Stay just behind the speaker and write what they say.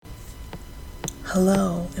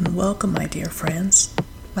Hello and welcome, my dear friends.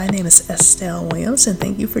 My name is Estelle Williams, and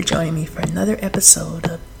thank you for joining me for another episode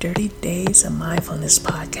of Dirty Days of Mindfulness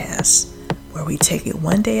podcast, where we take it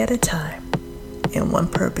one day at a time and one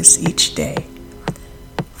purpose each day.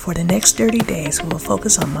 For the next 30 days, we will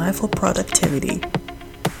focus on mindful productivity.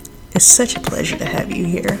 It's such a pleasure to have you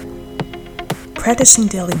here. Practicing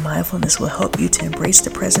daily mindfulness will help you to embrace the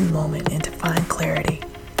present moment and to find clarity.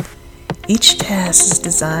 Each task is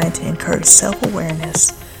designed to encourage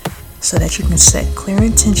self-awareness so that you can set clear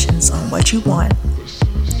intentions on what you want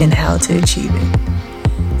and how to achieve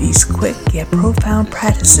it. These quick yet profound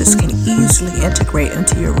practices can easily integrate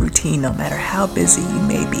into your routine no matter how busy you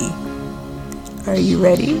may be. Are you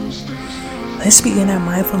ready? Let's begin our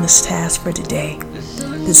mindfulness task for today,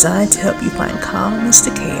 designed to help you find calm amidst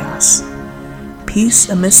the chaos, peace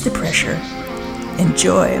amidst the pressure, and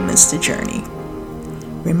joy amidst the journey.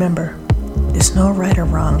 Remember, there's no right or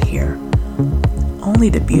wrong here, only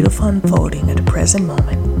the beautiful unfolding of the present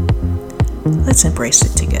moment. Let's embrace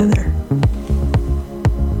it together.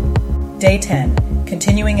 Day 10,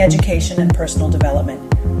 Continuing Education and Personal Development.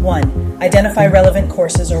 1. Identify relevant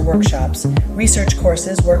courses or workshops. Research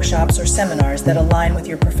courses, workshops, or seminars that align with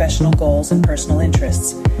your professional goals and personal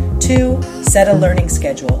interests. 2. Set a learning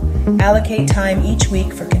schedule. Allocate time each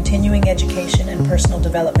week for continuing education and personal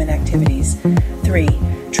development activities. 3.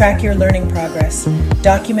 Track your learning progress.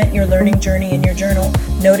 Document your learning journey in your journal,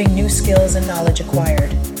 noting new skills and knowledge acquired.